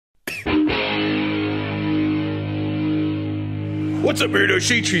What's up, weirdo?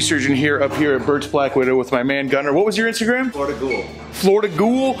 Shade Tree Surgeon here, up here at Berts Black Widow with my man Gunner. What was your Instagram? Florida Ghoul. Florida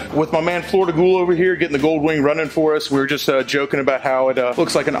Ghoul, with my man Florida Ghoul over here getting the gold wing running for us. We were just joking about how it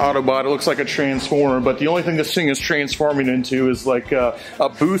looks like an Autobot, it looks like a Transformer, but the only thing this thing is transforming into is like a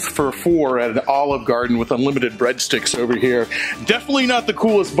booth for 4 at an Olive Garden with unlimited breadsticks over here. Definitely not the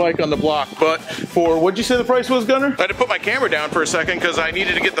coolest bike on the block, but for, what'd you say the price was, Gunner? I had to put my camera down for a second because I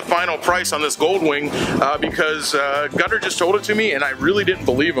needed to get the final price on this gold wing because Gunner just told it to me and I really didn't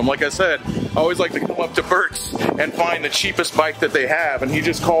believe him. Like I said, I always like to come up to Berts and find the cheapest bike that they have, and he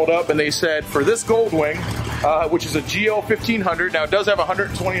just called up and they said for this gold wing, which is a GL 1500, now it does have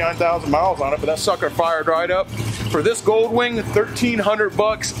 129,000 miles on it, but that sucker fired right up. For this gold wing, 1,300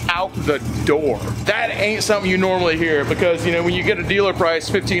 bucks out the door. That ain't something you normally hear because, you know, when you get a dealer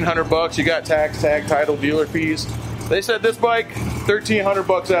price, 1,500 bucks, you got tax, tag, title, dealer fees. They said this bike, 1,300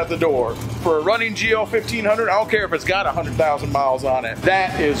 bucks out the door. For a running GL 1500, I don't care if it's got 100,000 miles on it.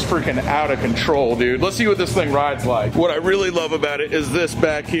 That is freaking out of control, dude. Let's see what this thing rides like. What I really love about it is this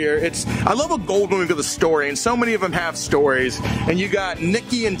back here. I love a gold wing with a story, and so many of them have stories. And you got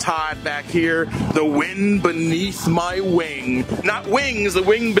Nikki and Todd back here, the wind beneath my wing. Not wings, the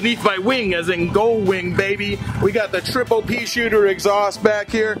wing beneath my wing, as in gold wing, baby. We got the triple P shooter exhaust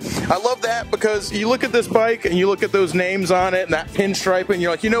back here. I love that because you look at this bike and you look at those names on it and that pinstripe and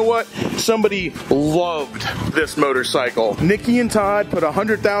you're like, you know what? Somebody loved this motorcycle. Nikki and Todd put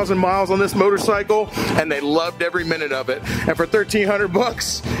 100,000 miles on this motorcycle and they loved every minute of it. And for 1,300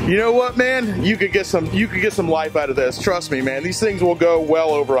 bucks, you know what, man? You could get some life out of this. Trust me, man. These things will go well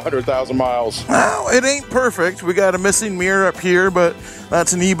over 100,000 miles. Well, it ain't perfect. We got a missing mirror up here, but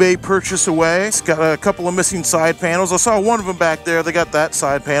that's an eBay purchase away. It's got a couple of missing side panels. I saw one of them back there. They got that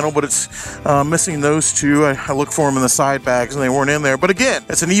side panel, but it's missing those two. I looked for them in the side bags and they weren't in there. But again,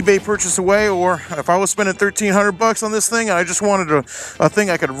 it's an eBay purchase away, or if I was spending 1,300 bucks on this thing and I just wanted a thing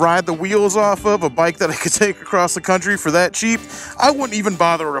I could ride the wheels off of, a bike that I could take across the country for that cheap, I wouldn't even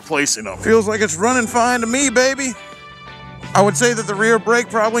bother replacing them. Feels like it's running fine to me, baby. I would say that the rear brake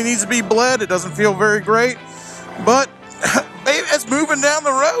probably needs to be bled. It doesn't feel very great, but baby, it's moving down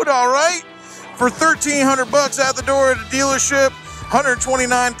the road all right. For 1,300 bucks out the door at a dealership,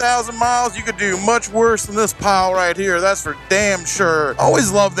 129,000 miles, you could do much worse than this pile right here. That's for damn sure.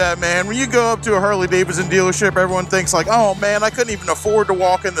 Always love that, man. When you go up to a Harley Davidson dealership, everyone thinks like, oh man, I couldn't even afford to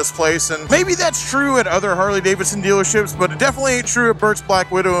walk in this place. And maybe that's true at other Harley Davidson dealerships, but it definitely ain't true at Berts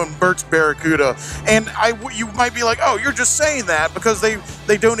Black Widow and Berts Barracuda. And you might be like, oh, you're just saying that because they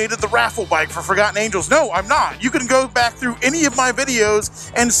donated the raffle bike for Forgotten Angels. No, I'm not. You can go back through any of my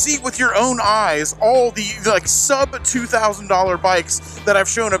videos and see with your own eyes all the like sub $2,000 bikes that I've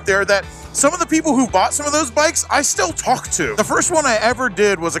shown up there that some of the people who bought some of those bikes, I still talk to. The first one I ever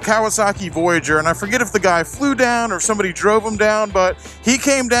did was a Kawasaki Voyager, and I forget if the guy flew down or somebody drove him down, but he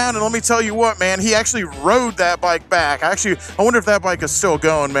came down, and let me tell you what, man, he actually rode that bike back. I wonder if that bike is still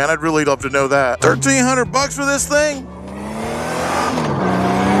going, man. I'd really love to know that. 1,300 bucks for this thing?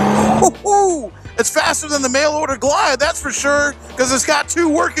 Ooh, it's faster than the mail order Glide, that's for sure, because it's got 2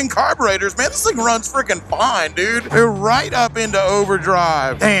 working carburetors. Man, this thing runs freaking fine, dude. They're right up into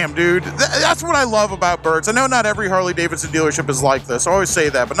overdrive. Damn, dude. That's what I love about Berts. I know not every Harley Davidson dealership is like this. I always say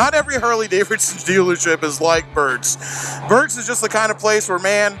that, but not every Harley Davidson dealership is like Berts. Berts is just the kind of place where,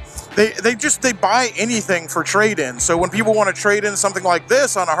 man, they buy anything for trade-in. So when people want to trade in something like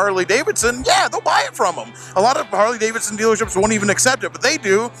this on a Harley Davidson, yeah, they'll buy it from them. A lot of Harley Davidson dealerships won't even accept it, but they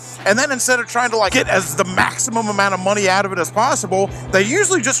do. And then instead of trying to like get as the maximum amount of money out of it as possible, they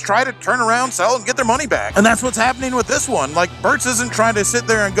usually just try to turn around, sell, and get their money back. And that's what's happening with this one. Like, Berts isn't trying to sit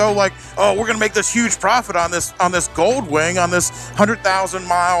there and go like, oh, we're gonna make this huge profit on this gold wing, on this 100,000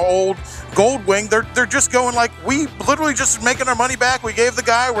 mile old gold wing. They're just going like, we literally just making our money back. We gave the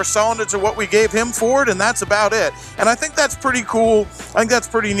guy, we're selling it to what we gave him for it, and that's about it. And I think that's pretty cool. I think that's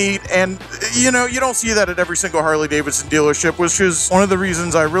pretty neat. And you know, you don't see that at every single Harley Davidson dealership, which is one of the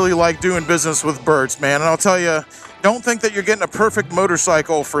reasons I really like doing business with Berts, man. And I'll tell you, don't think that you're getting a perfect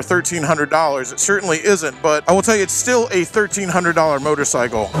motorcycle for $1,300. It certainly isn't, but I will tell you, it's still a $1,300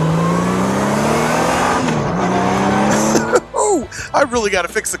 motorcycle. I really got to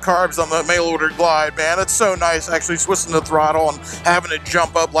fix the carbs on the mail order Glide, man. It's so nice actually twisting the throttle and having it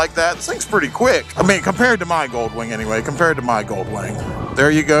jump up like that. This thing's pretty quick. I mean, compared to my gold wing anyway, compared to my gold wing. There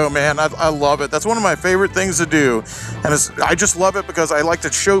you go, man. I love it. That's one of my favorite things to do. And I just love it because I like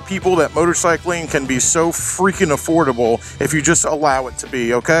to show people that motorcycling can be so freaking affordable if you just allow it to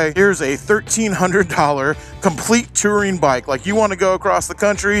be, okay? Here's a $1,300 complete touring bike. Like, you want to go across the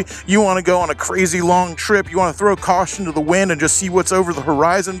country, you want to go on a crazy long trip, you want to throw caution to the wind and just see what's over the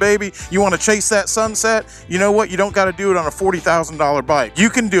horizon, baby. You want to chase that sunset. You know what? You don't got to do it on a $40,000 bike.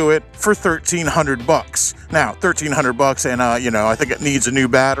 You can do it for $1,300. Now, $1,300 and, you know, I think it needs a new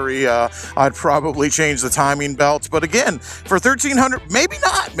battery. I'd probably change the timing belts. But again, for $1,300, maybe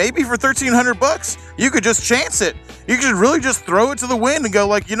not. Maybe for $1,300, you could just chance it. You could really just throw it to the wind and go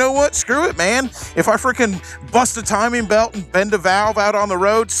like, you know what? Screw it, man. If I freaking bust a timing belt and bend a valve out on the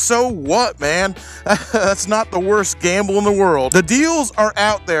road, so what, man? That's not the worst gamble in the world. The deals are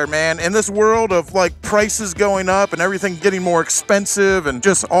out there, man. In this world of like prices going up and everything getting more expensive and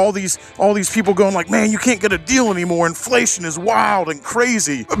just all these people going like, man, you can't get a deal anymore. Inflation is wild and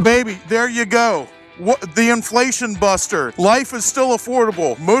crazy. Baby, there you go. What, the inflation buster. Life is still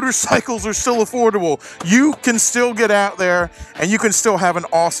affordable. Motorcycles are still affordable. You can still get out there and you can still have an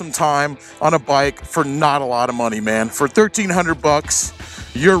awesome time on a bike for not a lot of money, man. For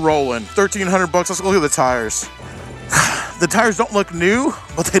 $1,300, you're rolling. $1,300. Let's look at the tires. The tires don't look new,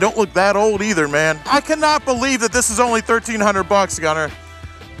 but they don't look that old either, man. I cannot believe that this is only $1,300, Gunner.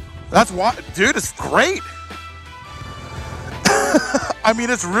 That's why, dude, it's great. I mean,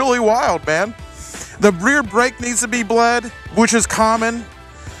 it's really wild, man. The rear brake needs to be bled, which is common.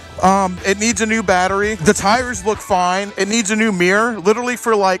 It needs a new battery. The tires look fine. It needs a new mirror. Literally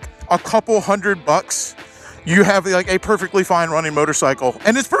for like a couple $100, you have like a perfectly fine running motorcycle.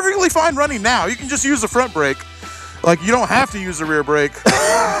 And it's perfectly fine running now. You can just use the front brake. Like, you don't have to use the rear brake.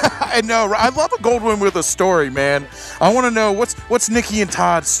 I know. I love a Goldwing with a story, man. I want to know what's Nikki and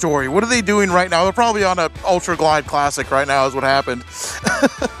Todd's story. What are they doing right now? They're probably on a Ultra Glide Classic right now is what happened.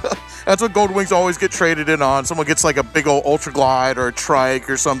 That's what Goldwings always get traded in on. Someone gets like a big old Ultra Glide or a Trike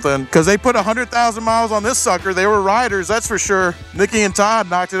or something. Because they put 100,000 miles on this sucker. They were riders, that's for sure. Nikki and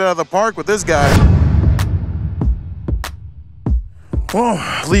Todd knocked it out of the park with this guy. Well,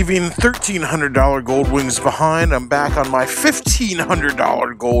 leaving $1,300 Goldwings behind, I'm back on my $1,500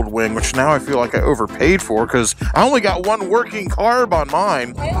 Goldwing, which now I feel like I overpaid for because I only got one working carb on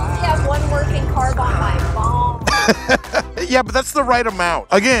mine. I only have one working carb on my phone. Yeah, but that's the right amount.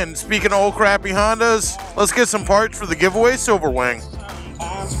 Again, speaking of old crappy Hondas, let's get some parts for the giveaway Silverwing.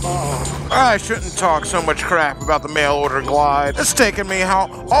 I shouldn't talk so much crap about the mail order Glide. It's taken me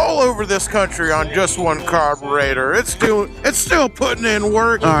all over this country on just one carburetor. It's still putting in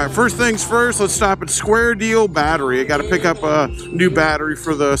work. All right, first things first, let's stop at Square Deal Battery. I got to pick up a new battery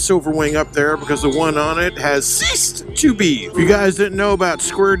for the Silverwing up there because the one on it has ceased to be. If you guys didn't know about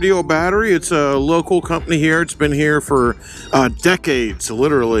Square Deal Battery, it's a local company here. It's been here for decades,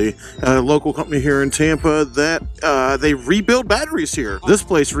 literally. A local company here in Tampa that they rebuild batteries here. This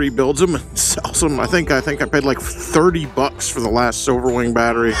place rebuilds them and sells them. I think I paid like $30 for the last Silverwing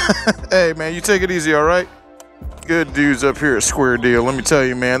battery. Hey man, you take it easy, all right? Good dudes up here at Square Deal. Let me tell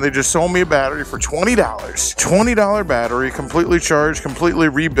you, man, they just sold me a battery for $20. $20 battery, completely charged, completely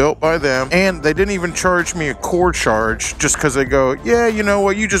rebuilt by them. And they didn't even charge me a core charge just because they go, yeah, you know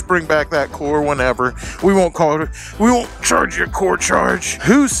what, you just bring back that core whenever. We won't charge you a core charge.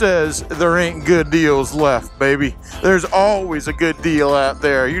 Who says there ain't good deals left, baby? There's always a good deal out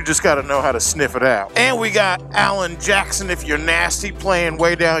there. You just got to know how to sniff it out. And we got Alan Jackson, If You're Nasty, playing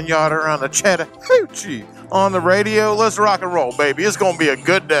way down yonder on the Chattahoochee on the radio. Let's rock and roll, baby. It's gonna be a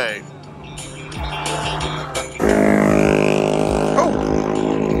good day.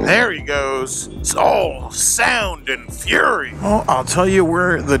 Oh, there he goes. It's all sound and fury. Well, I'll tell you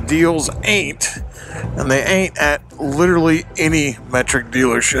where the deals ain't, and they ain't at literally any metric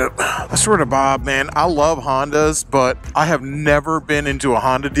dealership. I swear to Bob, man, I love Hondas, but I have never been into a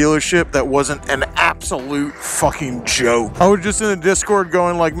Honda dealership that wasn't an absolute fucking joke. I was just in the Discord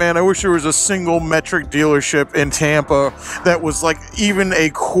going like, man, I wish there was a single metric dealership in Tampa that was like even a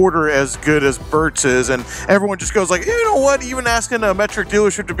quarter as good as Berts is, and everyone just goes like, you know what, even asking a metric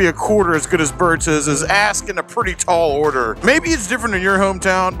dealership to be a quarter as good as Berts is asking a pretty tall order. Maybe it's different in your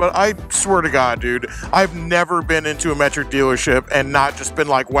hometown, but I swear to God, dude, I've never been into a metric dealership and not just been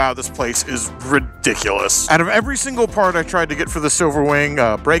like, wow, this place is ridiculous. Out of every single part I tried to get for the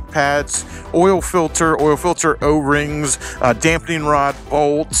Silverwing, brake pads, oil filter O-rings, dampening rod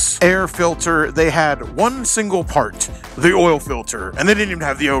bolts, air filter, they had one single part, the oil filter, and they didn't even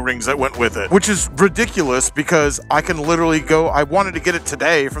have the O-rings that went with it, which is ridiculous because I can literally go, I wanted to get it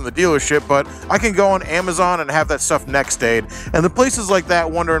today from the dealership, but I can go on Amazon and have that stuff next day. And the places like that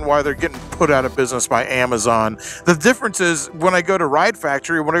wondering why they're getting put out of business by Amazon. The difference is when I go to Ride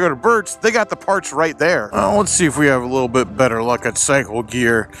Factory, when I go to Berts, they got the parts right there. Let's see if we have a little bit better luck at cycle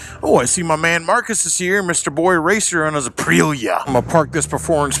gear. Oh, I see my man Marcus is here, Mr. Boy Racer on his Aprilia. I'm gonna park this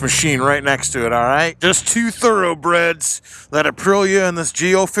performance machine right next to it, all right? Just two thoroughbreds, that Aprilia and this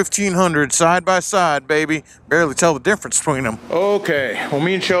GO 1500 side by side, baby. Barely tell the difference between them. Okay, well,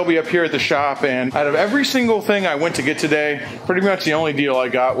 me and Shelby up here at the shop, and out of every single thing I went to get today, pretty much the only deal I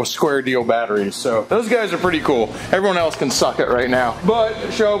got was square deal batteries. So those guys are pretty cool. Everyone else can suck it right now.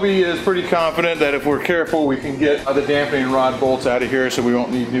 But Shelby is pretty confident that if we're careful, we can get the dampening rod bolts out of here, so we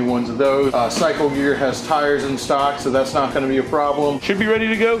won't need new ones of those. Cycle Gear has tires in stock, so that's not going to be a problem. Should be ready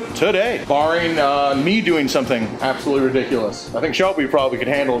to go today, barring me doing something absolutely ridiculous. I think Shelby probably could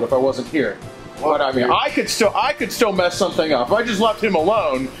handle it if I wasn't here. But I mean, I could still mess something up. If I just left him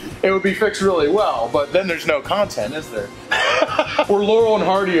alone, it would be fixed really well. But then there's no content, is there? We're Laurel and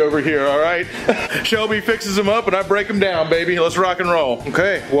Hardy over here, all right? Shelby fixes them up and I break them down, baby. Let's rock and roll.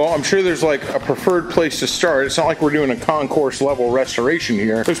 Okay, well, I'm sure there's like a preferred place to start. It's not like we're doing a concourse level restoration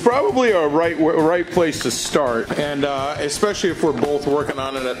here. There's probably a right place to start. And especially if we're both working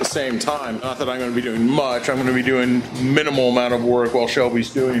on it at the same time. Not that I'm gonna be doing much. I'm gonna be doing minimal amount of work while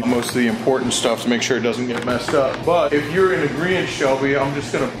Shelby's doing most of the important stuff to make sure it doesn't get messed up. But if you're in agreement, Shelby, I'm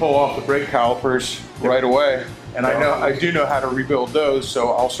just gonna pull off the brake calipers right away. And I do know how to rebuild those,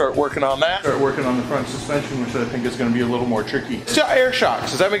 so I'll start working on that. Start working on the front suspension, which I think is gonna be a little more tricky. Still air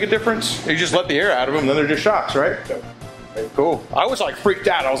shocks, does that make a difference? You just let the air out of them, then they're just shocks, right? Cool. I was like freaked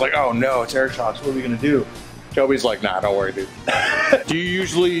out. I was like, oh no, it's air shocks, what are we gonna do? Shelby's like, nah, don't worry, dude. Do you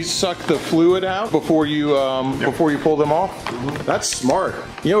usually suck the fluid out before you pull them off? Mm-hmm. That's smart.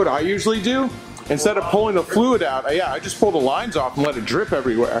 You know what I usually do? Instead of pulling the fluid out, I just pull the lines off and let it drip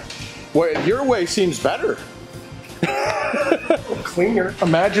everywhere. Well, your way seems better. Cleaner.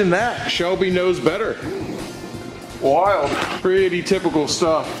 Imagine that. Shelby knows better. Wild. Pretty typical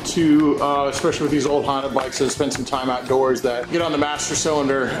stuff to, especially with these old Honda bikes that spend some time outdoors, that get on the master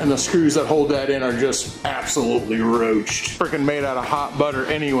cylinder and the screws that hold that in are just absolutely roached. Freaking made out of hot butter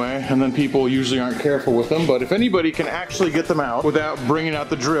anyway, and then people usually aren't careful with them, but if anybody can actually get them out without bringing out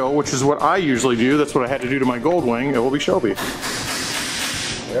the drill, which is what I usually do, that's what I had to do to my Goldwing, it will be Shelby.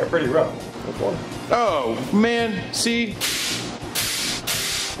 They're pretty rough. Oh, man, see?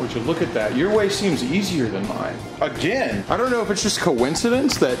 Would you look at that? Your way seems easier than mine. Again, I don't know if it's just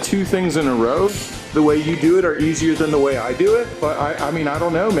coincidence that two things in a row, the way you do it are easier than the way I do it, but I mean, I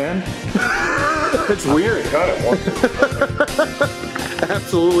don't know, man. It's weird. Got it.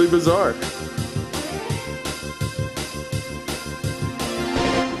 Absolutely bizarre.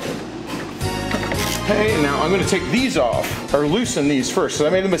 Okay, now I'm going to take these off, or loosen these first. So I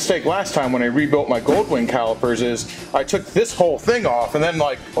made the mistake last time when I rebuilt my Goldwing calipers is I took this whole thing off and then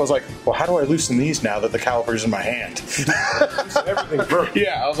I was like, well, how do I loosen these now that the caliper's in my hand? Everything broke.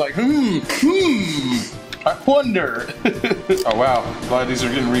 Yeah, I was like, I wonder. Oh wow, glad these are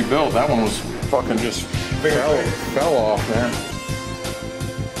getting rebuilt. That one was fucking just fell off, man.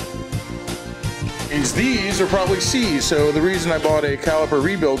 These are probably C's, so the reason I bought a caliper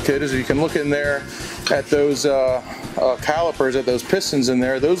rebuild kit is you can look in there at those calipers, at those pistons in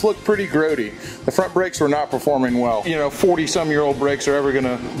there. Those look pretty grody. The front brakes were not performing well. You know, 40-some-year-old brakes are ever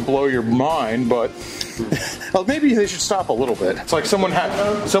gonna blow your mind, but well, maybe they should stop a little bit. It's like someone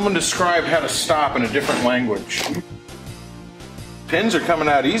described how to stop in a different language. Pins are coming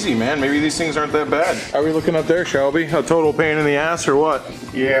out easy, man. Maybe these things aren't that bad. Are we looking up there, Shelby? A total pain in the ass or what?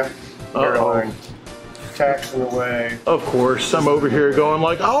 Yeah. Taxing away. Of course, I'm over here going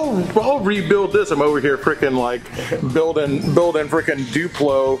like, I'll rebuild this. I'm over here freaking like building freaking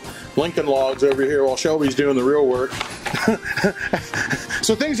Duplo Lincoln logs over here while Shelby's doing the real work.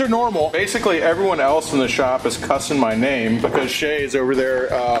 So things are normal. Basically, everyone else in the shop is cussing my name because Shay is over there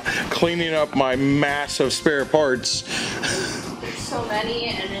cleaning up my mass of spare parts. There's so many,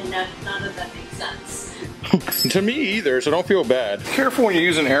 and none of them make sense. To me either, so don't feel bad. Careful when you're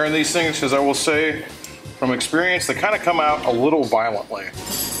using air in these things, because I will say from experience, they kind of come out a little violently.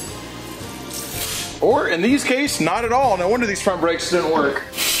 Or in these cases, not at all. No wonder these front brakes didn't work.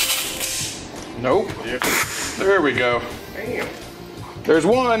 Nope. There we go. Damn. There's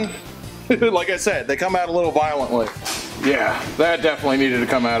one. Like I said, they come out a little violently. Yeah, that definitely needed to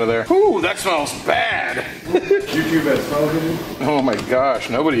come out of there. Ooh, that smells bad. YouTube that smells good. Oh my gosh,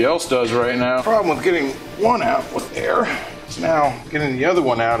 nobody else does right now. Problem with getting one out with air is now getting the other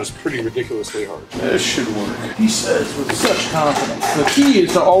one out is pretty ridiculously hard. This should work. He says with such confidence. The key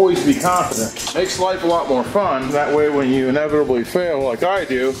is to always be confident. Makes life a lot more fun. That way when you inevitably fail like I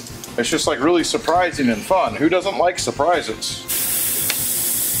do, it's just like really surprising and fun. Who doesn't like surprises?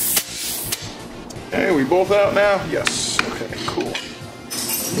 Hey, we both out now? Yes. Okay, cool.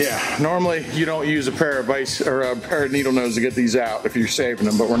 Yeah, normally you don't use a pair of a pair of needle nose to get these out if you're saving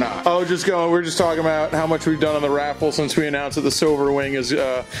them, but we're not. Oh, we're just talking about how much we've done on the raffle since we announced that the Silver Wing is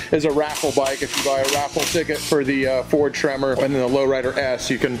a raffle bike. If you buy a raffle ticket for the Ford Tremor and then the Lowrider S,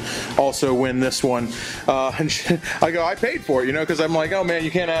 you can also win this one. And I go, I paid for it, you know, because I'm like, oh man,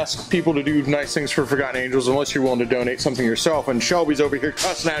 you can't ask people to do nice things for Forgotten Angels unless you're willing to donate something yourself. And Shelby's over here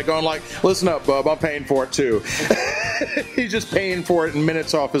cussing at it, going like, listen up, bub, I'm paying for it too. He's just paying for it in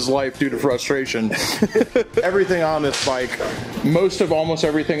minutes off his life due to frustration. Everything on this bike, almost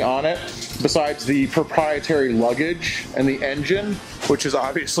everything on it, besides the proprietary luggage and the engine, which is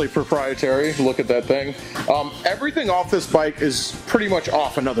obviously proprietary, look at that thing, everything off this bike is pretty much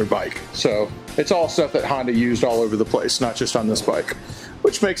off another bike. So it's all stuff that Honda used all over the place, not just on this bike,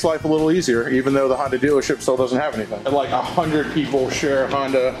 which makes life a little easier, even though the Honda dealership still doesn't have anything. And like 100 people share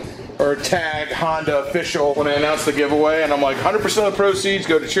Honda or tag Honda official when I announced the giveaway, and I'm like, 100% of the proceeds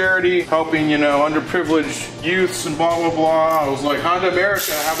go to charity, helping, you know, underprivileged youths and blah, blah, blah. I was like, Honda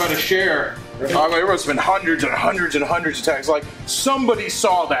America, how about a share? I mean, there must have been hundreds and hundreds and hundreds of tags. Like, somebody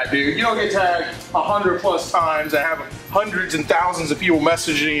saw that, dude. You don't get tagged 100+ times and have hundreds and thousands of people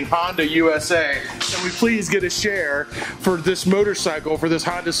messaging Honda USA. Can we please get a share for this motorcycle, for this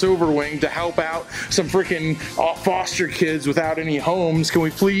Honda Silverwing, to help out some freaking foster kids without any homes? Can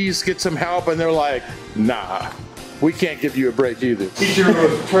we please get some help? And they're like, nah. We can't give you a break either. Teacher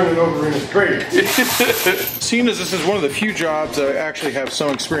was turning over in his grave. Seeing as this is one of the few jobs I actually have some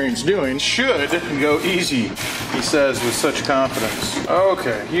experience doing, should go easy, he says with such confidence.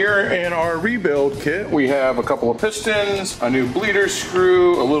 Okay, here in our rebuild kit, we have a couple of pistons, a new bleeder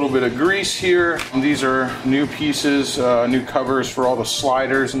screw, a little bit of grease here. These are new pieces, new covers for all the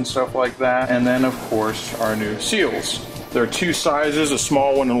sliders and stuff like that. And then, of course, our new seals. There are two sizes, a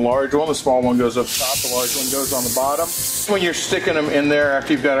small one and a large one. The small one goes up top, the large one goes on the bottom. When you're sticking them in there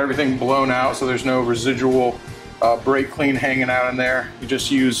after you've got everything blown out so there's no residual brake clean hanging out in there, you just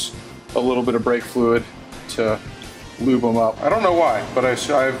use a little bit of brake fluid to lube them up. I don't know why, but that's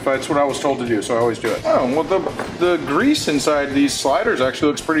what I was told to do, so I always do it. Oh, well, the grease inside these sliders actually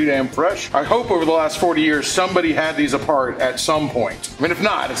looks pretty damn fresh. I hope over the last 40 years somebody had these apart at some point. I mean, if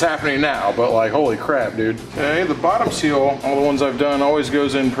not, it's happening now, but like, holy crap, dude. Okay, the bottom seal, all the ones I've done, always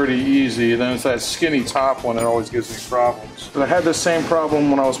goes in pretty easy. Then it's that skinny top one that always gives me problems. But I had the same problem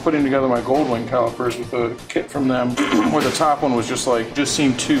when I was putting together my Goldwing calipers with the kit from them, where the top one was just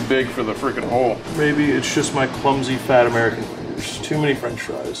seemed too big for the freaking hole. Maybe it's just my clumsy fat American fingers. Too many French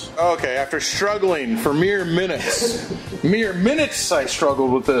fries. Okay, after struggling for mere minutes I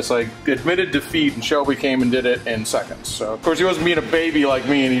struggled with this. I admitted defeat and Shelby came and did it in seconds. So, of course, he wasn't being a baby like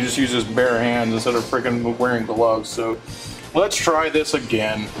me and he just used his bare hands instead of freaking wearing gloves. So, let's try this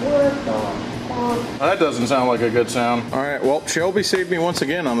again. That doesn't sound like a good sound. All right, well, Shelby saved me once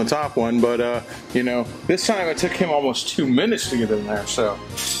again on the top one, but, you know, this time it took him almost 2 minutes to get in there. So,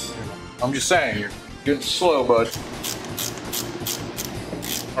 I'm just saying, you're getting slow, bud.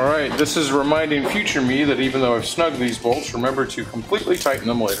 Alright, this is reminding future me that even though I've snugged these bolts, remember to completely tighten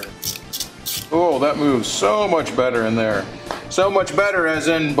them later. Oh, that moves so much better in there. So much better as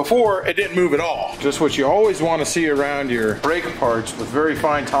in before, it didn't move at all. Just what you always want to see around your brake parts with very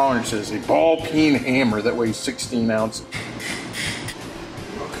fine tolerances, a ball-peen hammer that weighs 16 ounces.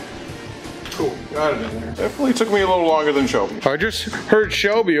 Cool, got it in there. Definitely took me a little longer than Shelby. I just heard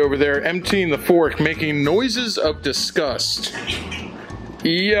Shelby over there emptying the fork, making noises of disgust.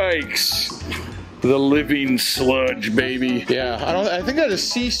 Yikes. The living sludge, baby. Yeah, I think that has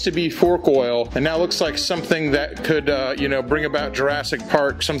ceased to be fork oil, and now looks like something that could, you know, bring about Jurassic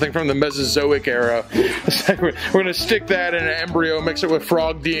Park, something from the Mesozoic era. It's like we're gonna stick that in an embryo, mix it with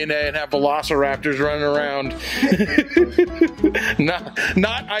frog DNA, and have velociraptors running around.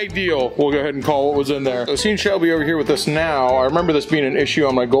 Not ideal. We'll go ahead and call what was in there. So seeing Shelby over here with us now, I remember this being an issue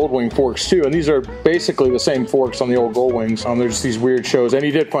on my Goldwing forks too, and these are basically the same forks on the old Goldwings. They're just these weird shows, and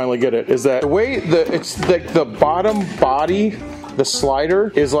he did finally get it. Is that the way it's like the bottom body, the slider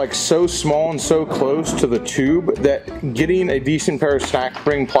is like so small and so close to the tube that getting a decent pair of snap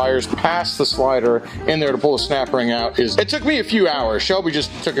ring pliers past the slider in there to pull the snap ring out it took me a few hours. Shelby just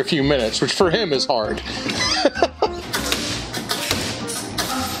took a few minutes, which for him is hard.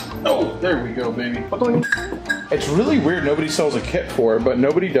 Oh, there we go, baby. It's really weird nobody sells a kit for it, but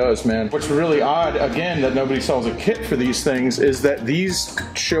nobody does, man. What's really odd, again, that nobody sells a kit for these things is that these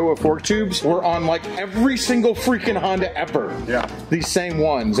Showa fork tubes were on like every single freaking Honda ever. Yeah. These same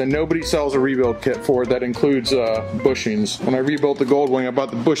ones, and nobody sells a rebuild kit for it that includes bushings. When I rebuilt the Goldwing, I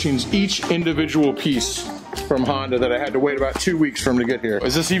bought the bushings, each individual piece from Honda that I had to wait about 2 weeks for them to get here.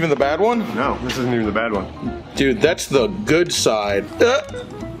 Is this even the bad one? No, this isn't even the bad one. Dude, that's the good side.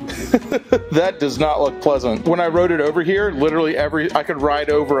 That does not look pleasant. When I rode it over here, literally I could ride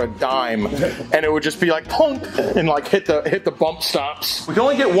over a dime and it would just be like punk and like hit the bump stops. We can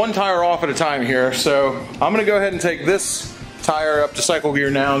only get one tire off at a time here, so I'm gonna go ahead and take this tire up to Cycle Gear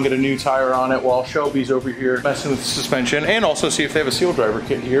now and get a new tire on it while Shelby's over here messing with the suspension, and also see if they have a seal driver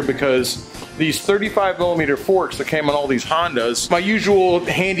kit here, because these 35mm forks that came on all these Hondas, my usual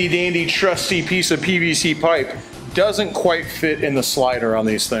handy dandy trusty piece of PVC pipe doesn't quite fit in the slider on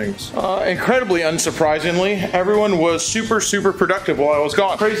these things. Incredibly unsurprisingly, everyone was super productive while I was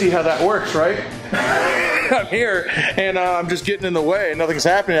gone. Crazy how that works, right? I'm here and I'm just getting in the way and nothing's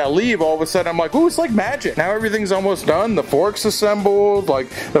happening. I leave, all of a sudden I'm like, ooh, it's like magic. Now everything's almost done. The fork's assembled, like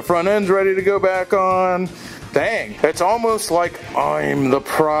the front end's ready to go back on. Dang, it's almost like I'm the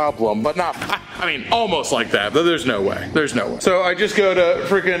problem, but not, I mean, almost like that, but there's no way, there's no way. So I just go to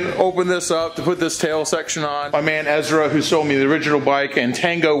freaking open this up to put this tail section on. My man Ezra, who sold me the original bike, and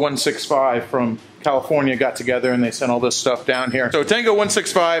Tango 165 from California got together and they sent all this stuff down here. So Tango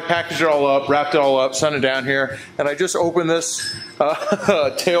 165 packaged it all up, wrapped it all up, sent it down here, and I just opened this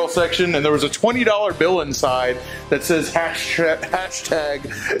tail section, and there was a $20 bill inside that says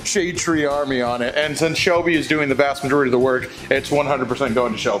hashtag Shade Tree Army on it. And since Shelby is doing the vast majority of the work, it's 100%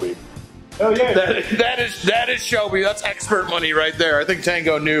 going to Shelby. Oh yeah. That is Shelby. That's expert money right there. I think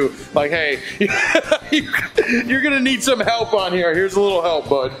Tango knew, like, hey, you're gonna need some help on here. Here's a little help,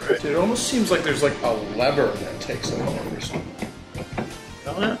 bud. Dude, it almost seems like there's like a lever that takes it off or something.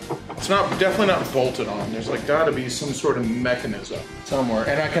 It's definitely not bolted on. There's like gotta be some sort of mechanism somewhere.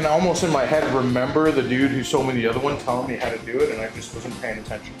 And I can almost in my head remember the dude who sold me the other one telling me how to do it, and I just wasn't paying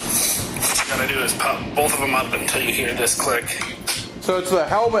attention. What you gotta do is pop both of them up until you hear this click. So it's the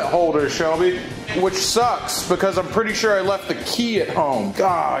helmet holder, Shelby, which sucks because I'm pretty sure I left the key at home.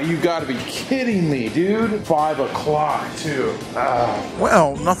 God, you gotta be kidding me, dude. 5 o'clock too.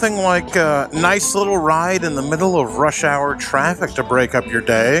 Well, nothing like a nice little ride in the middle of rush hour traffic to break up your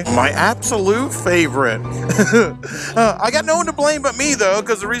day. My absolute favorite. I got no one to blame but me though,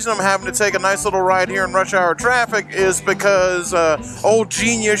 because the reason I'm having to take a nice little ride here in rush hour traffic is because old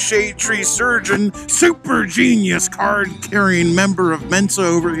genius shade tree surgeon, super genius card carrying member of Mensa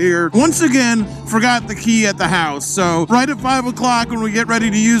over here, once again forgot the key at the house. So right at 5 o'clock when we get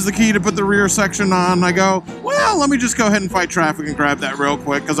ready to use the key to put the rear section on, I go, well, let me just go ahead and fight traffic and grab that real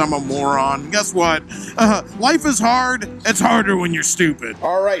quick because I'm a moron. Guess what? Life is hard. It's harder when you're stupid.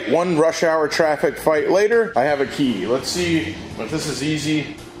 All right, one rush hour traffic fight later, I have a key. Let's see if this is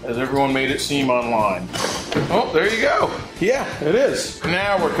easy as everyone made it seem online. Oh, there you go. Yeah, it is.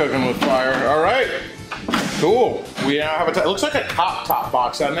 Now we're cooking with fire. All right. Cool. We now have it looks like a top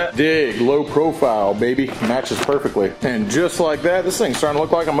box, doesn't it? Dig, low profile, baby. Matches perfectly. And just like that, this thing's starting to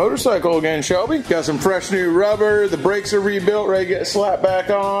look like a motorcycle again, Shelby. Got some fresh new rubber. The brakes are rebuilt, ready to get slapped back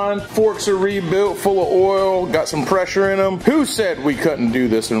on. Forks are rebuilt, full of oil. Got some pressure in them. Who said we couldn't do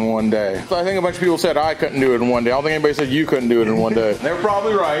this in one day? I think a bunch of people said I couldn't do it in one day. I don't think anybody said you couldn't do it in one day. They were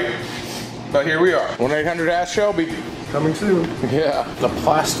probably right. But here we are. 1-800-ASK-SHELBY. Coming soon. Yeah. The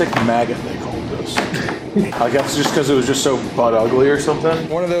plastic maggot, they called this. I guess just because it was just so butt ugly or something.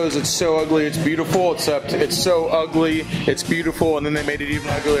 One of those, it's so ugly, it's beautiful, except it's so ugly, it's beautiful, and then they made it even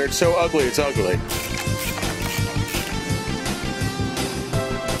uglier. It's so ugly, it's ugly.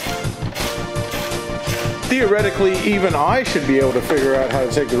 Theoretically, even I should be able to figure out how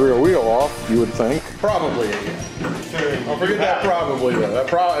to take the rear wheel off, you would think. Probably. Don't forget that probably, though.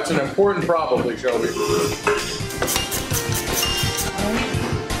 It's an important probably, Shelby.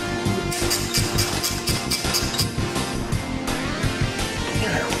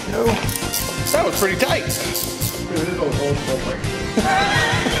 No. That was pretty tight.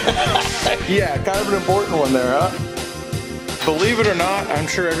 Yeah, kind of an important one there, huh? Believe it or not, I'm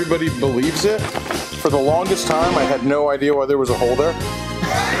sure everybody believes it. For the longest time, I had no idea why there was a hole there.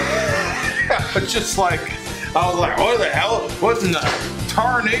 But just like, I was like, what the hell? What's in the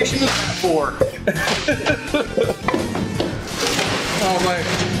tarnation is that for? Oh my,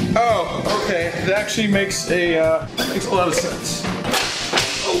 oh, okay. That actually makes a lot of sense.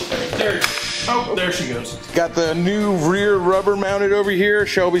 Oh, there. Oh, there she goes. Got the new rear rubber mounted over here.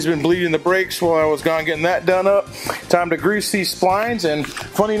 Shelby's been bleeding the brakes while I was gone getting that done up. Time to grease these splines, and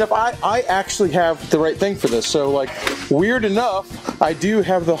funny enough, I actually have the right thing for this. So like, weird enough, I do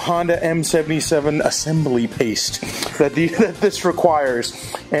have the Honda M77 assembly paste that this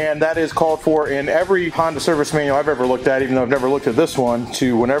requires, and that is called for in every Honda service manual I've ever looked at, even though I've never looked at this one,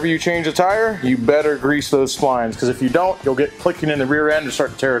 to whenever you change a tire, you better grease those splines, because if you don't, you'll get clicking in the rear end and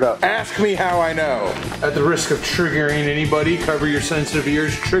start to tear it up. Ask me how I know. At the risk of triggering anybody, cover your sensitive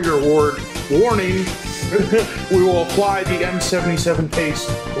ears, trigger warning, we will apply the M77 paste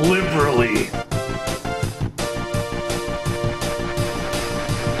liberally.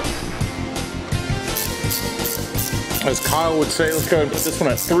 As Kyle would say, let's go ahead and put this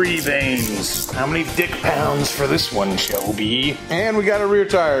one at 3 veins. How many dick pounds for this one, Shelby? And we got a rear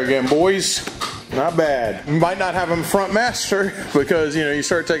tire again, boys. Not bad. You might not have them front master because, you know, you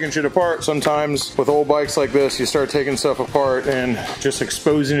start taking shit apart sometimes with old bikes like this. You start taking stuff apart, and just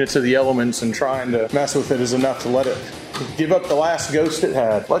exposing it to the elements and trying to mess with it is enough to let it give up the last ghost it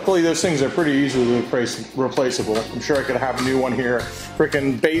had. Luckily, those things are pretty easily replaceable. I'm sure I could have a new one here.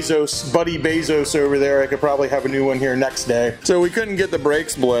 Freaking Bezos, Buddy Bezos over there, I could probably have a new one here next day. So we couldn't get the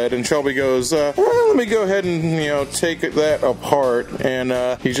brakes bled, and Shelby goes, well, let me go ahead and, you know, take that apart.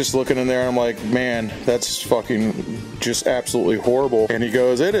 And he's just looking in there, and I'm like, man, that's fucking just absolutely horrible. And he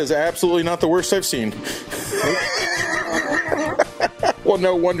goes, it is absolutely not the worst I've seen. Well,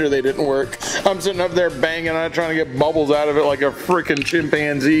 no wonder they didn't work. I'm sitting up there banging on it, trying to get bubbles out of it like a freaking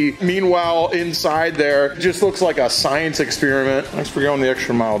chimpanzee. Meanwhile, inside there, it just looks like a science experiment. Thanks for going the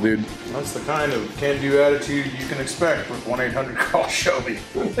extra mile, dude. That's the kind of can-do attitude you can expect with 1-800-CALL-SHELBY.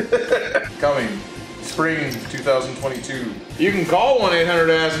 Coming spring 2022. You can call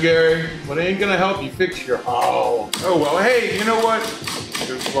 1-800-ASK-GARY, but it ain't gonna help you fix your oh well. Hey, you know what?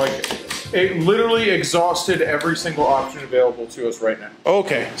 Just like it literally exhausted every single option available to us right now.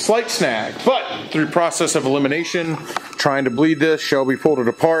 Okay, slight snag, but through process of elimination, trying to bleed this, Shelby pulled it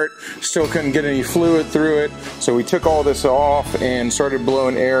apart, still couldn't get any fluid through it, so we took all this off and started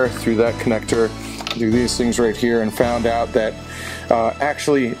blowing air through that connector, through these things right here, and found out that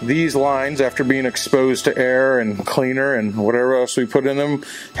actually these lines, after being exposed to air and cleaner and whatever else we put in them,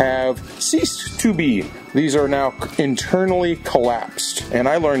 have ceased to be. These are now internally collapsed. And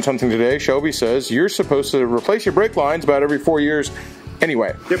I learned something today. Shelby says you're supposed to replace your brake lines about every 4 years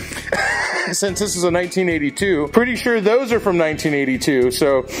anyway. Yep. Since this is a 1982, pretty sure those are from 1982.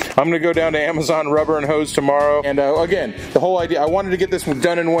 So I'm gonna go down to Amazon Rubber and Hose tomorrow. And again, the whole idea, I wanted to get this one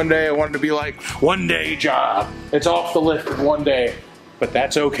done in one day. I wanted to be like, one day job. It's off the list in one day. But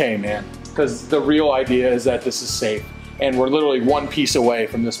that's okay, man. Because the real idea is that this is safe. And we're literally one piece away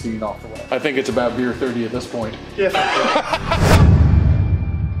from this being off the way. I think it's about beer 30 at this point. Yeah.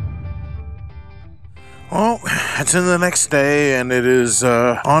 Well, it's in the next day, and it is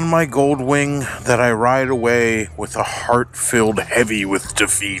on my gold wing that I ride away with a heart filled heavy with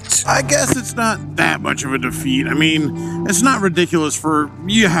defeat. I guess it's not that much of a defeat. I mean, it's not ridiculous for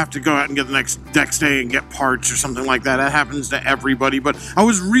you have to go out and get the next day and get parts or something like that. That happens to everybody, but I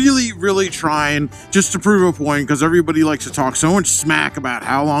was really trying just to prove a point, because everybody likes to talk so much smack about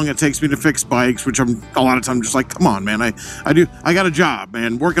how long it takes me to fix bikes, which I'm a lot of times just like, come on, man, I got a job,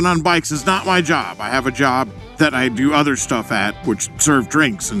 man. Working on bikes is not my job. I have a job that I do other stuff at, which serve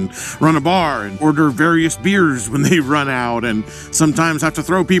drinks and run a bar and order various beers when they run out, and sometimes have to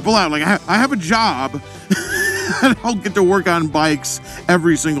throw people out. Like I have a job. I don't get to work on bikes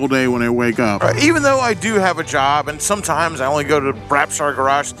every single day when I wake up. Even though I do have a job, and sometimes I only go to Brapstar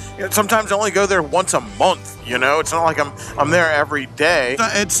Garage, you know, sometimes I only go there once a month, you know? It's not like I'm there every day.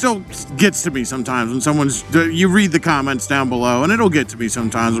 It still gets to me sometimes when you read the comments down below, and it'll get to me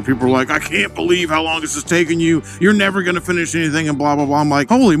sometimes when people are like, I can't believe how long this is taking you. You're never going to finish anything and blah, blah, blah. I'm like,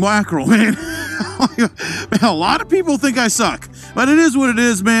 holy mackerel, man. A lot of people think I suck, but it is what it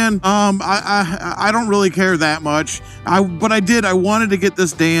is, man. I don't really care that much. I wanted to get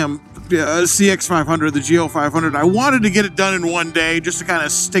this damn CX500, the GL500. I wanted to get it done in one day, just to kind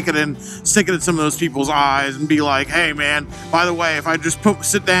of stick it in some of those people's eyes and be like, hey man, by the way, if I just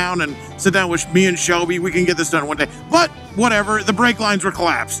sit down with me and Shelby, we can get this done one day. But whatever, the brake lines were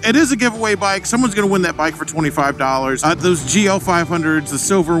collapsed. It is a giveaway bike. Someone's gonna win that bike for $25. Those GL500s, the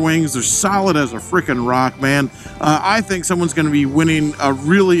silver wings, they're solid as a freaking rock, man. I think someone's gonna be winning a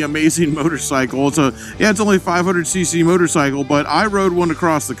really amazing motorcycle. It's only a 500cc motorcycle, but I rode one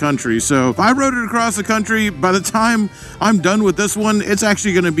across the country. So if I rode it across the country, by the time I'm done with this one, it's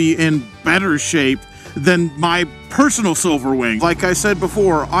actually gonna be in better shape than my personal silver wing. Like I said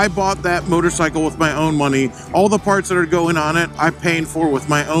before, I bought that motorcycle with my own money. All the parts that are going on it, I'm paying for with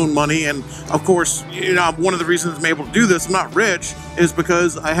my own money. And of course, you know, one of the reasons I'm able to do this, I'm not rich, is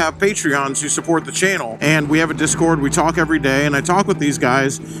because I have Patreons who support the channel. And we have a Discord, we talk every day, and I talk with these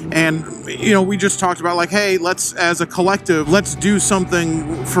guys. And, you know, we just talked about like, hey, let's, as a collective, let's do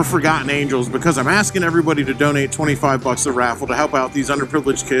something for Forgotten Angels, because I'm asking everybody to donate 25 bucks a raffle to help out these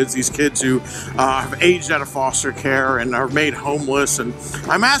underprivileged kids, these kids who have aged out of foster care and are made homeless. And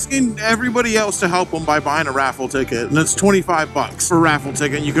I'm asking everybody else to help them by buying a raffle ticket. And it's 25 bucks for a raffle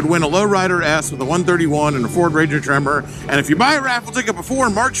ticket. You could win a Lowrider S with a 131 and a Ford Ranger Tremor. And if you buy a raffle ticket before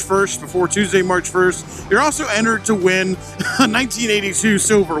March 1st, before Tuesday, March 1st, you're also entered to win a 1982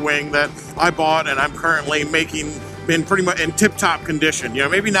 Silver Wing that I bought and I'm currently making in pretty much in tip-top condition. You know,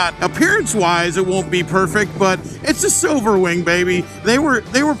 maybe not appearance-wise it won't be perfect, but it's a Silver Wing, baby. They were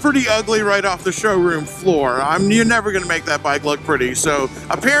pretty ugly right off the showroom floor. You're never gonna make that bike look pretty, so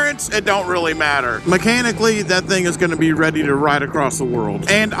appearance, it don't really matter. Mechanically, that thing is gonna be ready to ride across the world.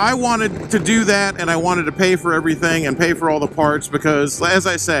 And I wanted to do that, and I wanted to pay for everything and pay for all the parts, because as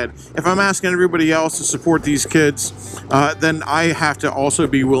I said, if I'm asking everybody else to support these kids, then I have to also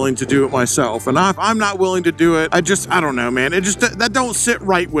be willing to do it myself. And if I'm not willing to do it, I don't know, man. That don't sit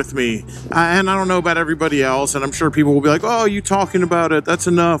right with me. And I don't know about everybody else. And I'm sure people will be like, oh, you talking about it, that's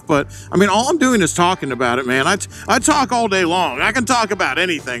enough. But I mean, all I'm doing is talking about it, man. I talk all day long. I can talk about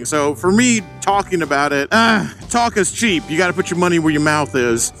anything. So for me, talking about it, talk is cheap. You got to put your money where your mouth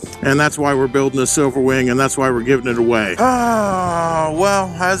is. And that's why we're building a Silver Wing, and that's why we're giving it away. Well,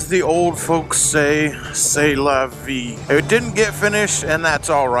 as the old folks say, c'est la vie. It didn't get finished, and that's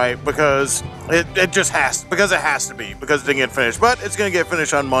all right, because it just has to, because it has to be, because it didn't get finished. But it's going to get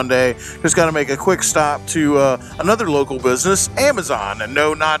finished on Monday. Just got to make a quick stop to another local business, Amazon. And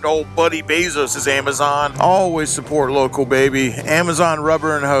no, not old buddy Bezos is Amazon. Always support local, baby. Amazon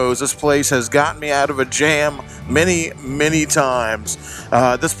Rubber and Hose. This place has gotten me out of a jam many times.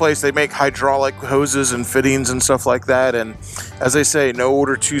 This place, they make hydraulic hoses and fittings and stuff like that. And as they say, no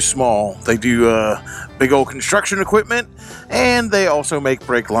order too small. They do big old construction equipment, and they also make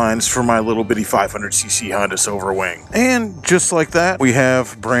brake lines for my little bitty 500cc Honda Silver Wing. And just like that, we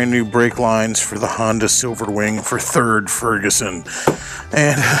have brand new brake lines for the Honda Silver Wing for 3rd Ferguson.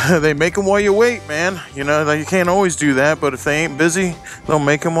 And they make them while you wait, man. You know, you can't always do that, but if they ain't busy, they'll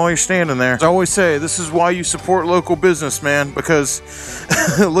make them while you're standing there. As I always say, this is why you support local business, man, because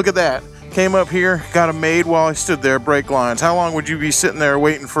look at that. Came up here, got them made while I stood there, brake lines. How long would you be sitting there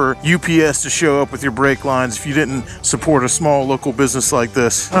waiting for UPS to show up with your brake lines if you didn't support a small local business like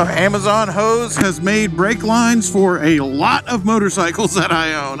this? Amazon Hose has made brake lines for a lot of motorcycles that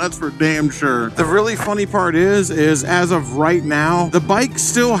I own. That's for damn sure. The really funny part is as of right now, the bike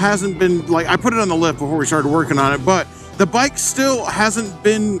still hasn't been, like, I put it on the lift before we started working on it, but the bike still hasn't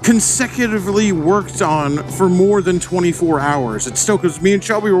been consecutively worked on for more than 24 hours. It's still, because me and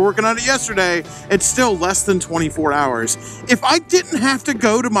Shelby were working on it yesterday, it's still less than 24 hours. If I didn't have to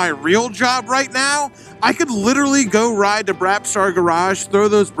go to my real job right now, I could literally go ride to Brapstar Garage, throw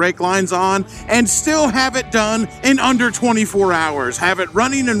those brake lines on, and still have it done in under 24 hours. Have it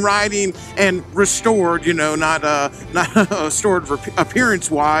running and riding and restored, you know, not stored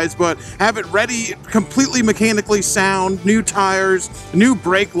appearance-wise, but have it ready, completely mechanically sound, new tires, new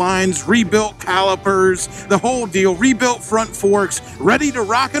brake lines, rebuilt calipers, the whole deal, rebuilt front forks, ready to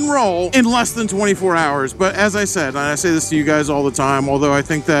rock and roll in less than 24 hours. But as I said, and I say this to you guys all the time, although I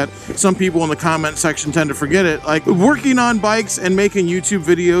think that some people in the comment section tend to forget it, like, working on bikes and making YouTube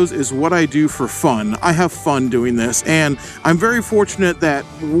videos is what I do for fun. I have fun doing this, and I'm very fortunate that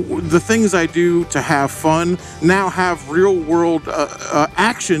the things I do to have fun now have real world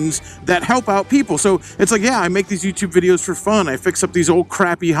actions that help out people. So it's like, yeah, I make these YouTube videos for fun. I fix up these old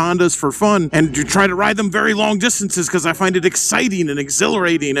crappy Hondas for fun and try to ride them very long distances because I find it exciting and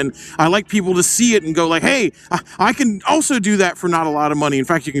exhilarating, and I like people to see it and go like, hey, I can also do that for not a lot of money. In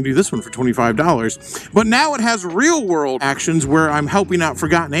fact, you can do this one for $25. But now it has real world actions where I'm helping out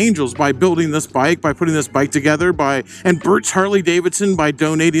Forgotten Angels by building this bike, by putting this bike together, and Berts Harley Davidson by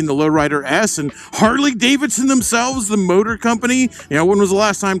donating the Lowrider S, and Harley Davidson themselves, the motor company. You know, when was the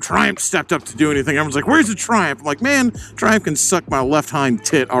last time Triumph stepped up to do anything? Everyone's like, where's the Triumph? I'm like, man, Triumph can suck my left hind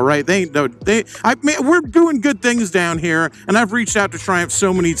tit, all right? We're doing good things down here, and I've reached out to Triumph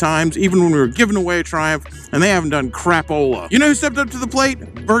so many times, even when we were giving away Triumph, and they haven't done crapola. You know who stepped up to the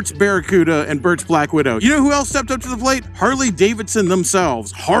plate? Berts Barracuda and Berts Black Widow. You know who else stepped up to the plate? Harley Davidson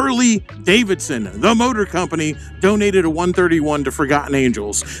themselves. Harley Davidson, the motor company, donated a 131 to Forgotten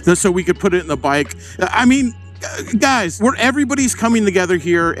Angels so we could put it in the bike. I mean, guys, everybody's coming together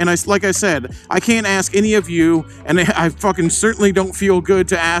here, and like I said, I can't ask any of you, and I fucking certainly don't feel good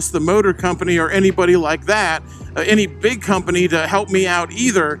to ask the motor company or anybody like that, any big company to help me out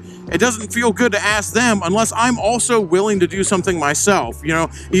either. It doesn't feel good to ask them unless I'm also willing to do something myself. You know,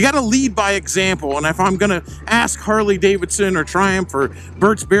 you got to lead by example. And if I'm going to ask Harley Davidson or Triumph or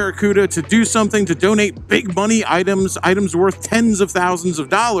Berts Barracuda to do something to donate big money items worth tens of thousands of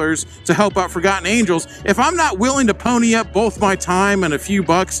dollars to help out Forgotten Angels, if I'm not willing to pony up both my time and a few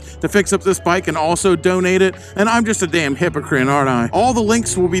bucks to fix up this bike and also donate it, then I'm just a damn hypocrite, aren't I? All the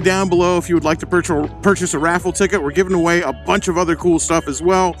links will be down below if you would like to purchase a raffle ticket. We're giving away a bunch of other cool stuff as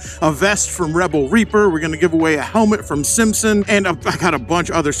well. A vest from Rebel Reaper. We're going to give away a helmet from Simpson, and I got a bunch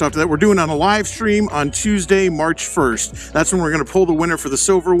of other stuff that we're doing on a live stream on Tuesday, March 1st. That's when we're going to pull the winner for the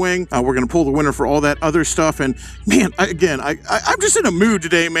Silver Wing. We're going to pull the winner for all that other stuff. And man, I'm just in a mood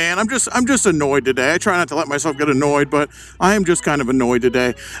today, man. I'm just annoyed today. I try not to let myself get annoyed, but I am just kind of annoyed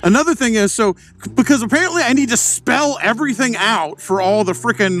today. Another thing is, because apparently I need to spell everything out for all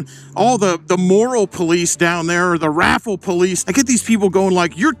the moral police down there, or the raffle police. I get these people going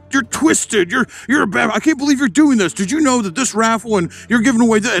like, you're twisted, you're a bad, I can't believe you're doing this. Did you know that this raffle and you're giving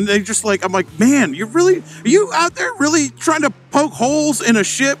away and they just like, I'm like, man, are you out there really trying to poke holes in a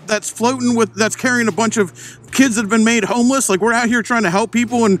ship that's that's carrying a bunch of kids that have been made homeless? Like, we're out here trying to help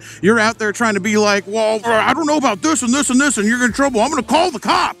people, and you're out there trying to be like, well, I don't know about this and this and this, and you're in trouble. I'm going to call the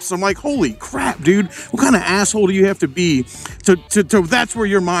cops. I'm like, holy crap, dude. What kind of asshole do you have to be to that's where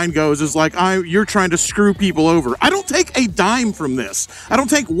your mind goes, is like, you're trying to screw people over. I don't take a dime from this. I don't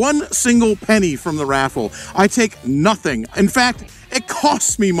take one single penny from the raffle. I take nothing. In fact, it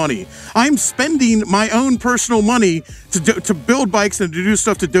costs me money. I'm spending my own personal money to build bikes and to do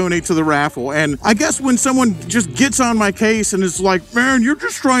stuff to donate to the raffle. And I guess when someone just gets on my case and is like, man, you're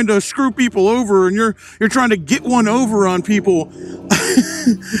just trying to screw people over and you're trying to get one over on people,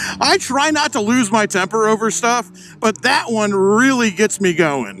 I try not to lose my temper over stuff, but that one really gets me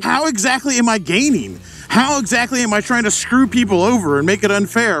going. How exactly am I gaining? How exactly am I trying to screw people over and make it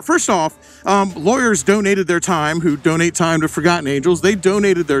unfair? First off, lawyers donated their time, who donate time to Forgotten Angels. They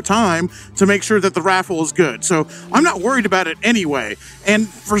donated their time to make sure that the raffle is good. So I'm not worried about it anyway. And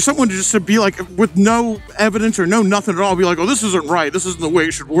for someone to be like, with no evidence or no nothing at all, be like, oh, this isn't right, this isn't the way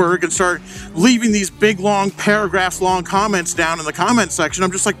it should work, and start leaving these big, long, paragraphs-long comments down in the comment section,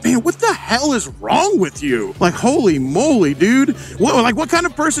 I'm just like, man, what the hell is wrong with you? Like, holy moly, dude. What kind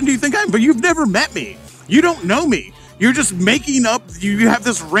of person do you think I am? But you've never met me. You don't know me. You're just making up, you have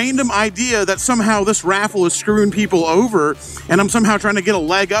this random idea that somehow this raffle is screwing people over, and I'm somehow trying to get a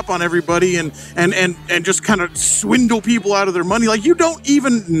leg up on everybody and just kind of swindle people out of their money. Like, you don't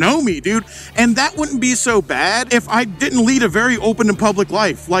even know me, dude. And that wouldn't be so bad if I didn't lead a very open and public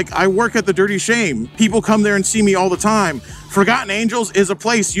life. Like, I work at the Dirty Shame. People come there and see me all the time. Forgotten Angels is a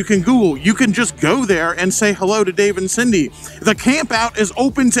place you can Google. You can just go there and say hello to Dave and Cindy. The camp out is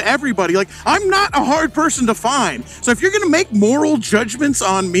open to everybody. Like, I'm not a hard person to find. So if you're going to make moral judgments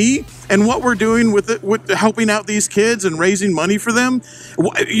on me and what we're doing with helping out these kids and raising money for them,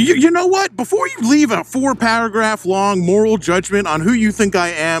 you know what? Before you leave a 4-paragraph long moral judgment on who you think I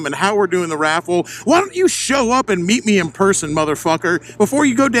am and how we're doing the raffle, why don't you show up and meet me in person, motherfucker, before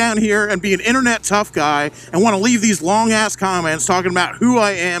you go down here and be an internet tough guy and want to leave these long-ass comments talking about who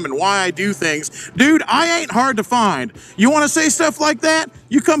I am and why I do things. Dude, I ain't hard to find. You want to say stuff like that?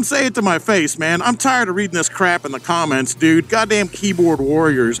 You come say it to my face, man. I'm tired of reading this crap in the comments, dude. Goddamn keyboard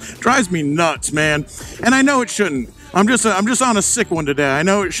warriors. Drives me nuts, man. And I know it shouldn't. I'm just on a sick one today. I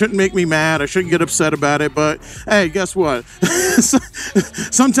know it shouldn't make me mad. I shouldn't get upset about it, but hey, guess what?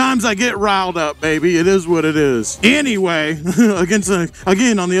 Sometimes I get riled up, baby. It is what it is. Anyway,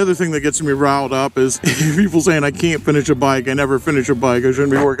 again, on the other thing that gets me riled up is people saying I can't finish a bike. I never finish a bike. I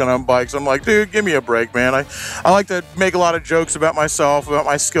shouldn't be working on bikes. I'm like, dude, give me a break, man. I like to make a lot of jokes about myself, about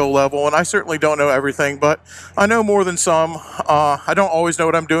my skill level, and I certainly don't know everything, but I know more than some. I don't always know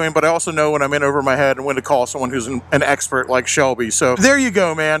what I'm doing, but I also know when I'm in over my head and when to call someone who's an expert like Shelby. So there you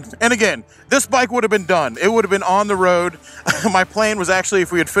go, man. And again, this bike would have been done. It would have been on the road. My plan was actually,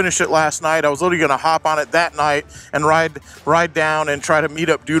 if we had finished it last night, I was literally going to hop on it that night and ride down and try to meet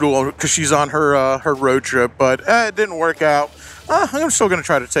up Doodle because she's on her road trip, but it didn't work out. I'm still going to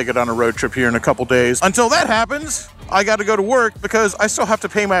try to take it on a road trip here in a couple days. Until that happens, I got to go to work because I still have to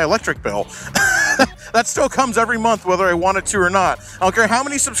pay my electric bill. That still comes every month, whether I want it to or not. I don't care how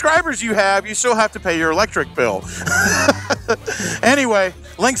many subscribers you have, you still have to pay your electric bill. Anyway,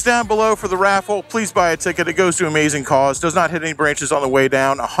 Links down below for the raffle. Please buy a ticket. It goes to amazing cause. Does not hit any branches on the way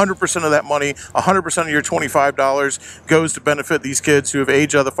down. 100% of that money, 100% of your $25 goes to benefit these kids who have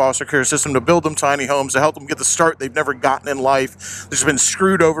aged out of the foster care system, to build them tiny homes, to help them get the start they've never gotten in life. They've just been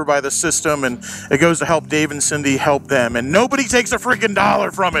screwed over by the system, and it goes to help Dave and Cindy help them. And nobody takes a freaking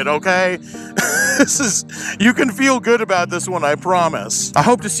dollar from it, okay? You can feel good about this one, I promise. I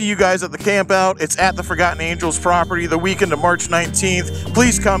hope to see you guys at the camp out. It's at the Forgotten Angels property the weekend of March 19th.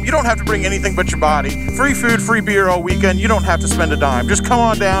 Please come. You don't have to bring anything but your body. Free food, free beer all weekend. You don't have to spend a dime. Just come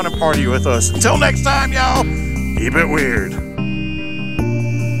on down and party with us. Until next time, y'all, keep it weird.